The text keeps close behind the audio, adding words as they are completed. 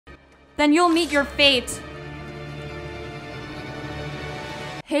then you'll meet your fate.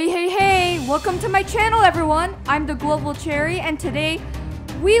 Hey, welcome to my channel everyone! I'm the Global Cherry and today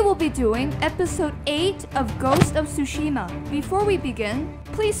we will be doing episode 8 of Ghost of Tsushima. Before we begin,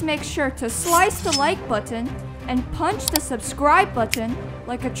 please make sure to slice the like button and punch the subscribe button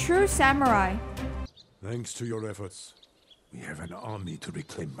like a true samurai. Thanks to your efforts, we have an army to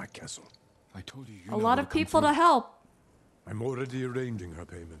reclaim my castle. I told you, A lot of people to help. I'm already arranging her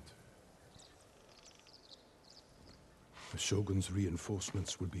payment. The Shogun's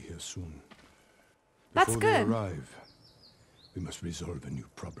reinforcements will be here soon. That's Before they good. arrive, we must resolve a new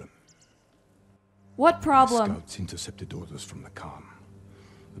problem. What problem? Scouts intercepted orders from the Khan,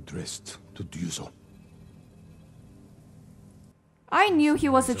 addressed to Ryuzo. I knew he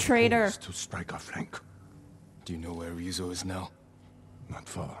was a Ryuzo traitor. posed to strike our flank. Do you know where Ryuzo is now? Not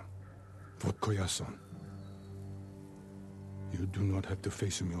far. Fort Koyasan. You do not have to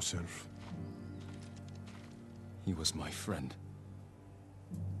face him yourself. He was my friend.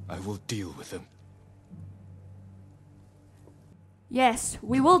 I will deal with him. Yes,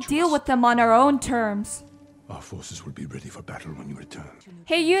 we will deal with them on our own terms. Our forces will be ready for battle when you return.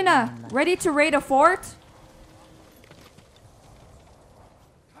 Hey Yuna, ready to raid a fort?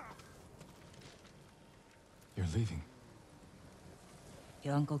 You're leaving.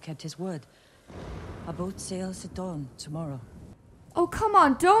 Your uncle kept his word. Our boat sails at dawn tomorrow. Oh come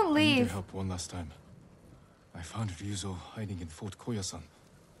on, don't I need your leave. help one last time. I found Ryuzo hiding in Fort Koyasan.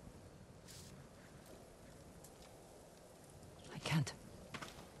 I can't.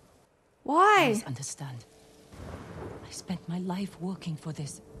 Why? Please understand. I spent my life working for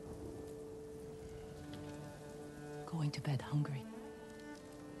this. Going to bed hungry.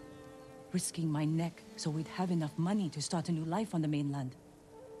 Risking my neck so we'd have enough money to start a new life on the mainland.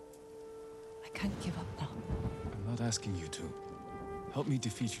 I can't give up now. I'm not asking you to. Help me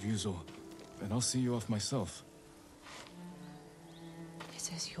defeat Ryuzo, and I'll see you off myself.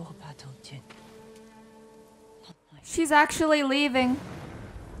 This is your battle, Jin. Not mine. She's actually leaving.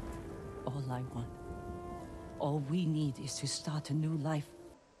 All I want. All we need is to start a new life.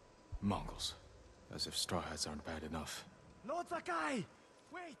 Mongols. As if straw hats aren't bad enough. Lord Sakai!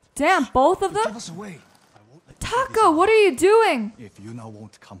 Wait! Damn, both of Give them? us away! I won't let you do Taka, what are you doing? this. If Yuna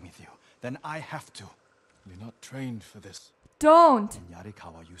won't come with you, then I have to. You're not trained for this. Don't. In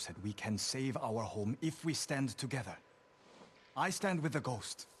Yarikawa, you said we can save our home if we stand together. I stand with the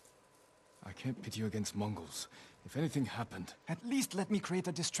ghost. I can't pit you against Mongols. If anything happened... At least let me create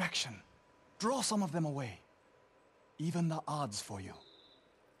a distraction. Draw some of them away. Even the odds for you.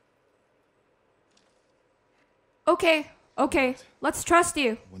 Okay, let's trust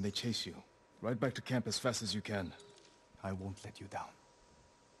you. When they chase you, ride back to camp as fast as you can. I won't let you down.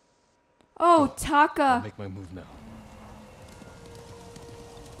 Oh, I'll Taka. make my move now.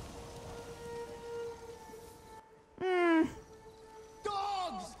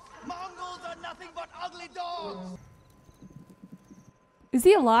 Dogs! Mongols are nothing but ugly dogs! Is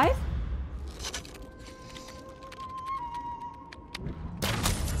he alive?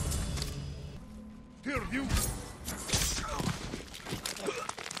 Here, you!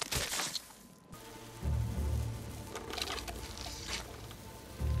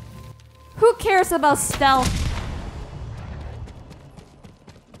 Who cares about stealth?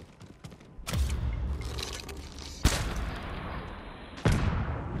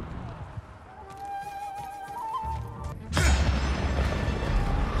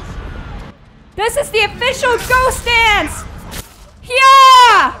 This is the official ghost dance!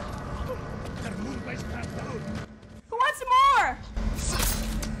 Yeah! Who wants more?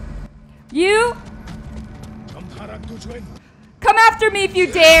 You? Come after me if you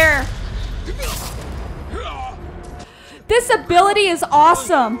dare! This ability is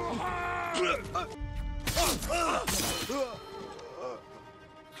awesome!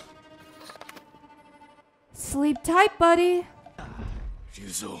 Sleep tight, buddy.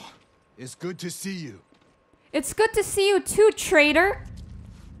 Ryuzo. It's good to see you. It's good to see you too, traitor.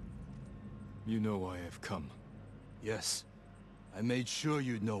 You know why I've come. Yes. I made sure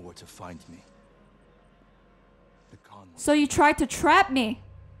you'd know where to find me. The Khan. So you tried to trap me.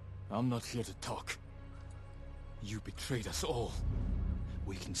 I'm not here to talk. You betrayed us all.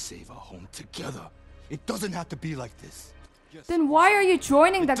 We can save our home together. It doesn't have to be like this. Yes. Then why are you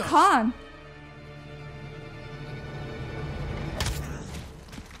joining the Khan?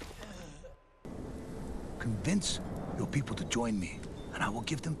 Convince your people to join me, and I will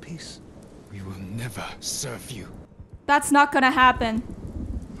give them peace. We will never serve you. That's not gonna happen.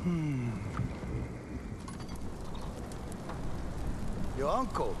 Your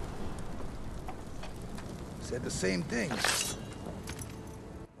uncle said the same thing.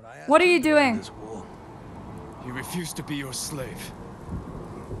 But What are you doing? This war. He refused to be your slave.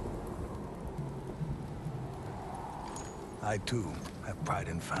 I too have pride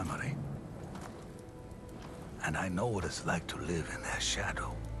in family. And I know what it's like to live in their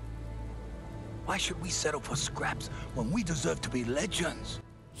shadow. Why should we settle for scraps when we deserve to be legends?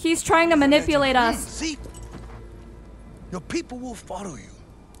 He's trying to manipulate us. See? Your people will follow you.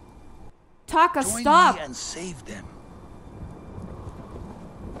 Taka, Join stop. me and save them.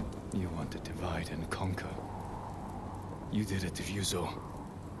 You want to divide and conquer. You did it to Ryuzo.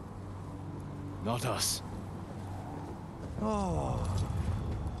 Not us. Oh.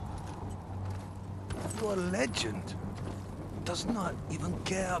 Your legend does not even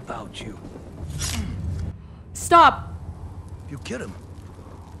care about you. Stop. You kill him.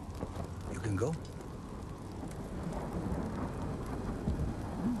 You can go.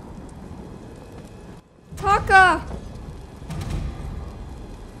 Taka.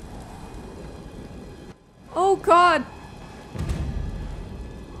 Oh God.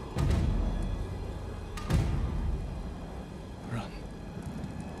 Run.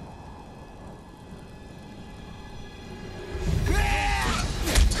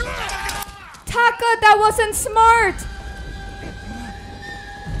 Taka, that wasn't smart.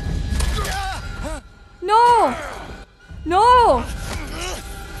 No. No.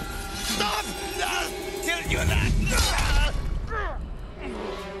 Stop! Kill you not!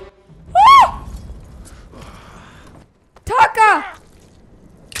 Woo! Taka!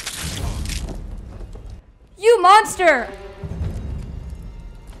 You monster!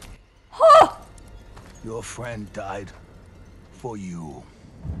 Huh! Your friend died for you.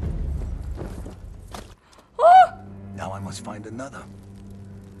 Huh? Now I must find another.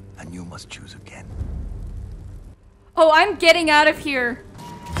 And you must choose again. Oh, I'm getting out of here.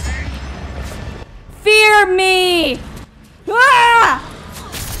 Fear me! Ah!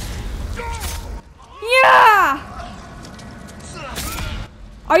 Yeah!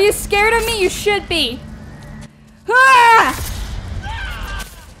 Are you scared of me? You should be. Ah!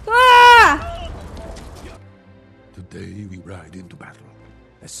 Ah! Today we ride into battle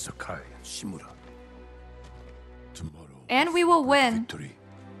as Sakai and Shimura. Tomorrow, And we will win. victory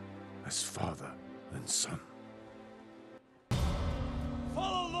as father and son.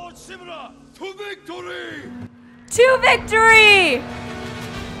 Follow Lord Shimura to victory! To victory!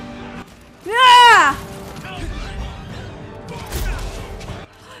 Yeah!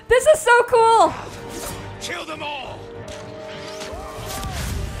 This is so cool! Kill them all!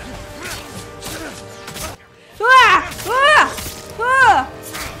 Ah! Ah! Ah!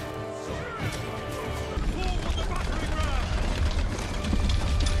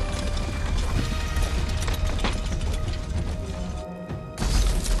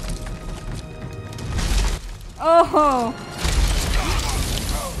 Oh!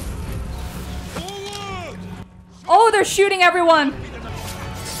 Oh, they're shooting everyone!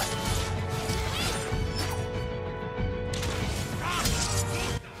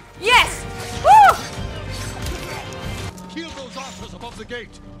 Yes! Woo! Kill those archers above the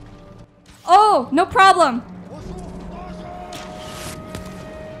gate! Oh, no problem.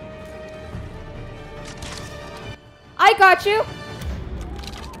 I got you.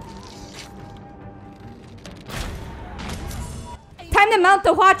 Time to mount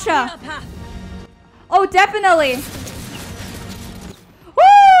the Hwacha. Oh, definitely.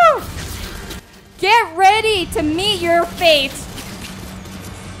 Woo! Get ready to meet your fate.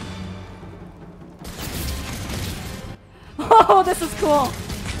 Oh, this is cool.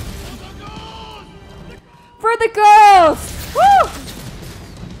 For the ghost! Woo!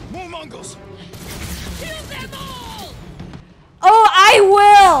 More Mongols! Kill them all! Oh, I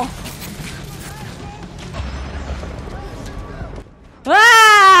will!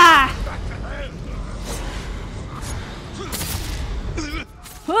 Ah!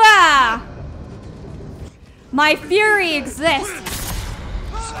 Ah! My fury exists.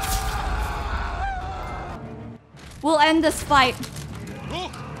 We'll end this fight.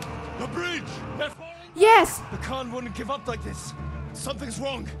 Look! The bridge! They're falling! Yes! The Khan wouldn't give up like this. Something's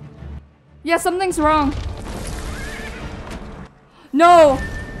wrong. Yeah, something's wrong. No!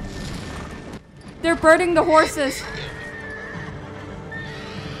 They're burning the horses.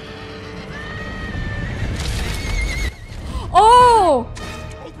 Oh!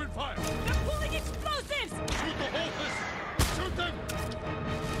 Open fire! They're pulling explosives! Shoot the horses! Shoot them!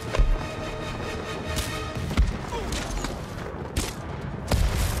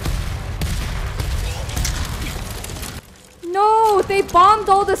 No! They bombed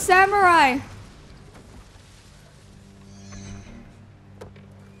all the samurai!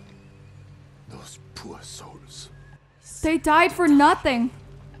 Those poor souls. They died for nothing.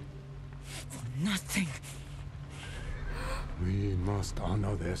 nothing. We must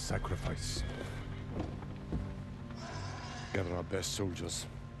honor their sacrifice. Gather our best soldiers.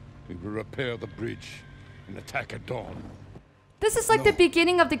 We will repair the bridge and attack at dawn. This is like the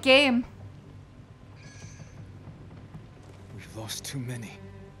beginning of the game. We've lost too many.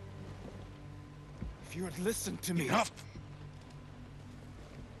 If you had listened to me... Enough!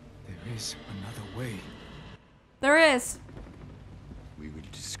 There is another way. There is. We will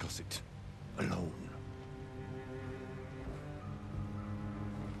discuss it alone.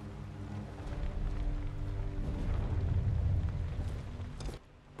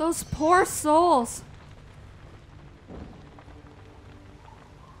 Those poor souls.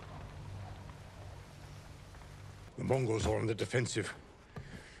 The Mongols are on the defensive.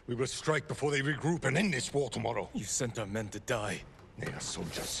 We will strike before they regroup and end this war tomorrow. You sent our men to die. They are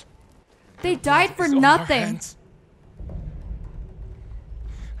soldiers. They died for It's on our nothing. hands.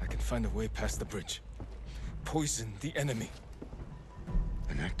 I can find a way past the bridge. Poison the enemy.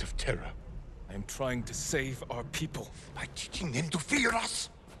 An act of terror. I am trying to save our people. By teaching them to fear us.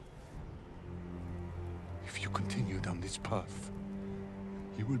 If you continue down this path,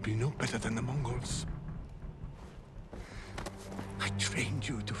 you will be no better than the Mongols. I trained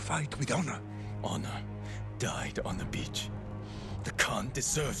you to fight with honor. Honor died on the beach. The Khan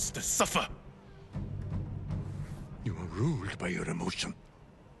deserves to suffer. You are ruled by your emotion.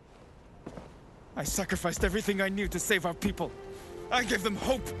 I sacrificed everything I knew to save our people. I gave them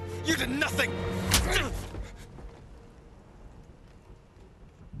hope. You did nothing.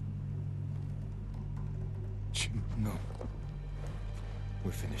 No.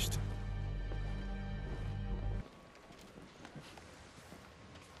 We're finished.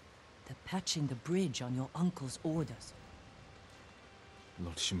 They're patching the bridge on your uncle's orders.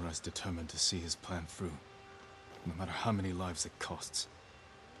 Lord Shimura is determined to see his plan through, no matter how many lives it costs.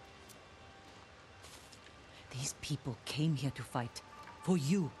 These people came here to fight. For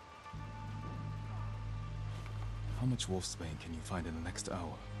you. How much wolfsbane can you find in the next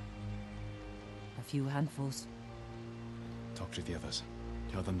hour? A few handfuls. Talk to the others.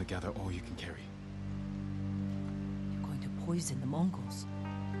 Tell them to gather all you can carry. You're going to poison the Mongols.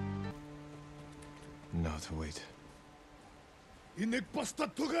 No, to wait.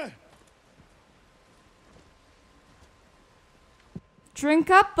 Drink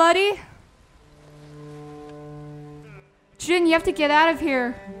up, buddy. Jin, you have to get out of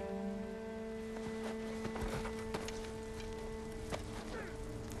here.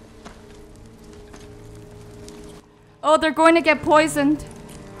 Oh, they're going to get poisoned.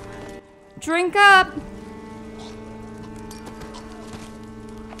 Drink up.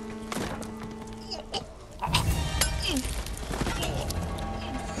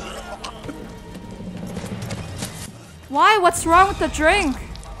 Why? What's wrong with the drink?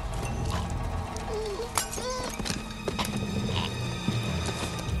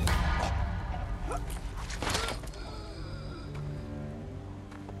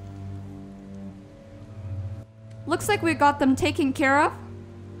 Looks like we got them taken care of.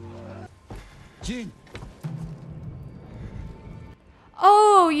 Jin!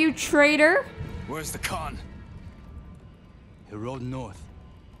 Oh, you traitor. Where's the Khan? He rode north.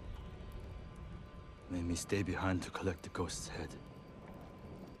 Made me stay behind to collect the ghost's head.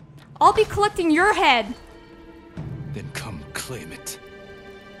 I'll be collecting your head. Then come claim it.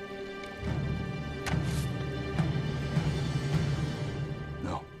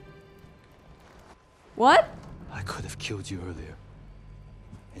 No, What? I could have killed you earlier.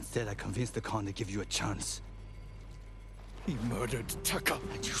 Instead, I convinced the Khan to give you a chance. He murdered Taka.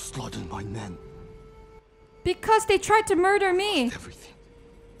 And you slaughtered my men. Because they tried to murder me. Everything.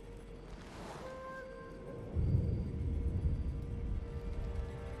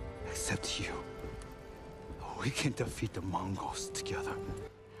 Except you. We can defeat the Mongols together.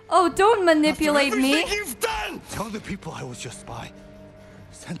 Oh, don't manipulate me. Everything you've done! Tell the people I was your spy.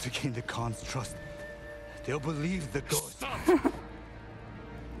 Sent to gain the Khan's trust. They'll believe the ghost. Stop!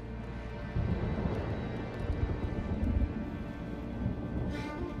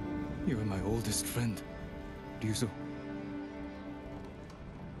 You are my oldest friend, Ryuzo.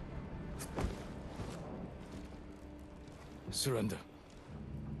 Surrender.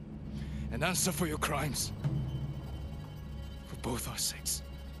 And answer for your crimes. For both our sakes.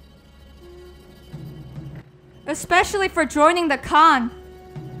 Especially for joining the Khan.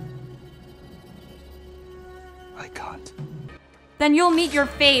 I can't. Then you'll meet your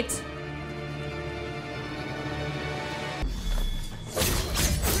fate.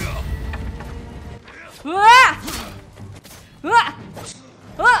 Ah! Ah!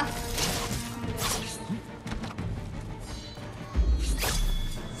 Ah!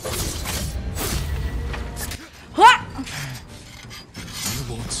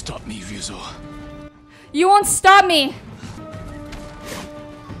 Yuzo. You won't stop me!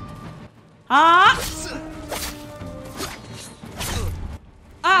 Ah!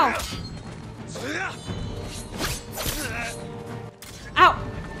 Ow! Ow!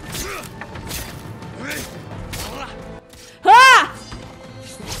 Ah!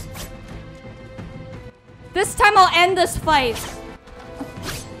 This time I'll end this fight.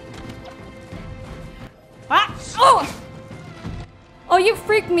 Ah! Oh! Oh, you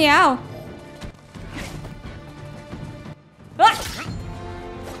freaked me out. Ah!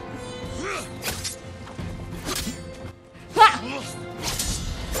 Ah!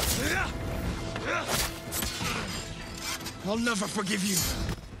 I'll never forgive you.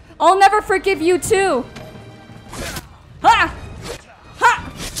 I'll never forgive you too. Ha!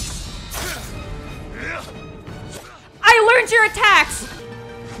 Ha! I learned your attacks.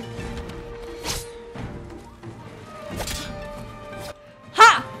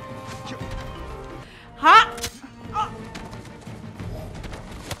 Ha! Ha!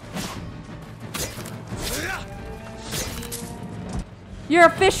 You're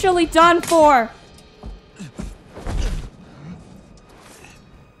officially done for.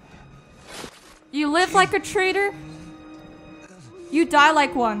 You live like a traitor, you die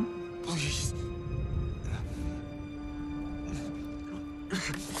like one. Please.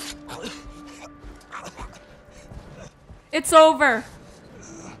 It's over.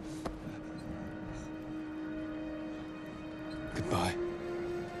 Goodbye,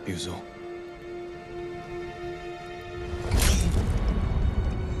 Yuzo.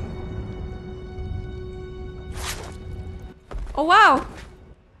 Oh wow,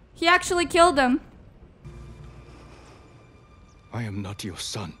 he actually killed him. I am not your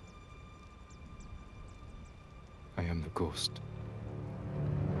son. I am the ghost.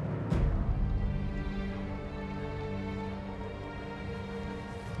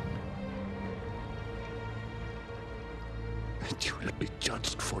 And you will be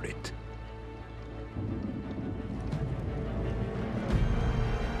judged for it.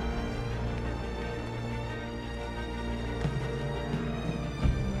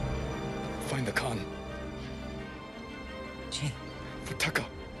 Find the Khan. Jin, Futaka.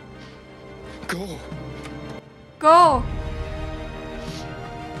 Go. Go.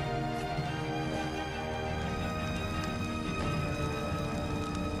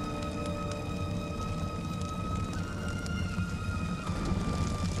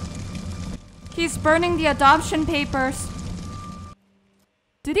 He's burning the adoption papers.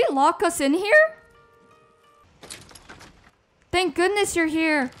 Did he lock us in here? Thank goodness you're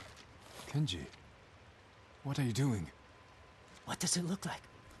here. Kenji, what are you doing? What does it look like?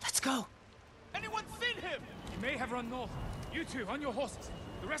 Let's go! Anyone seen him? He may have run north. You two, on your horses.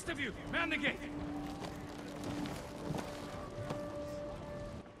 The rest of you, man the gate.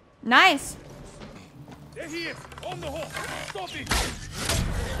 Nice. There he is, on the horse. Stop him!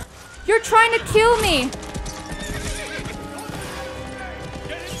 You're trying to kill me.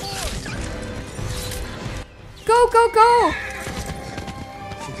 Get him on! Go, go, go.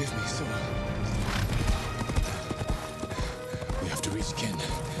 Forgive me, Sora. We have to reach Ken.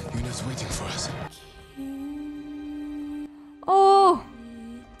 Yuna's waiting for us. Oh.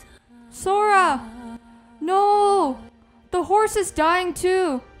 Sora. No. The horse is dying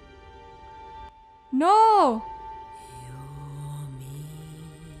too. No.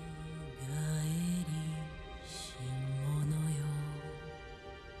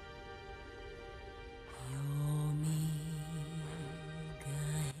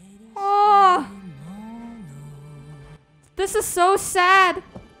 Oh. This is so sad.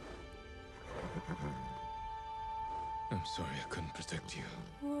 I'm sorry I couldn't protect you.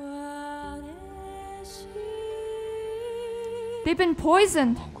 They've been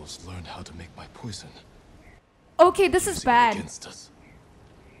poisoned. Mongols learned how to make my poison. Okay, this is Using it bad. against us.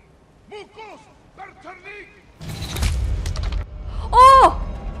 Oh!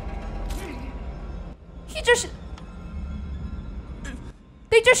 He just...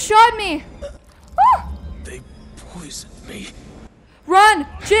 They just shot me. Ah! They poisoned me. Run!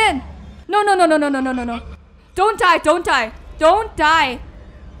 Jin! No, no, no, no, no, no, no, no, no. Don't die, don't die. Don't die.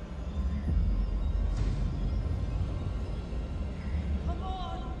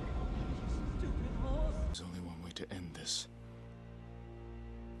 There's only one way to end this.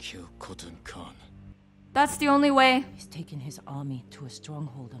 Kill Khotun Khan. That's the only way. he's taken his army to a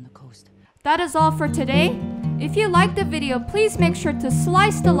stronghold on the coast. That is all for today. If you liked the video, please make sure to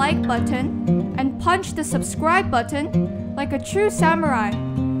slice the like button and punch the subscribe button like a true samurai.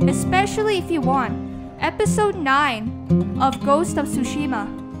 Especially if you want episode 9 of Ghost of Tsushima.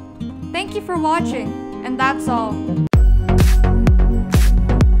 Thank you for watching, and that's all.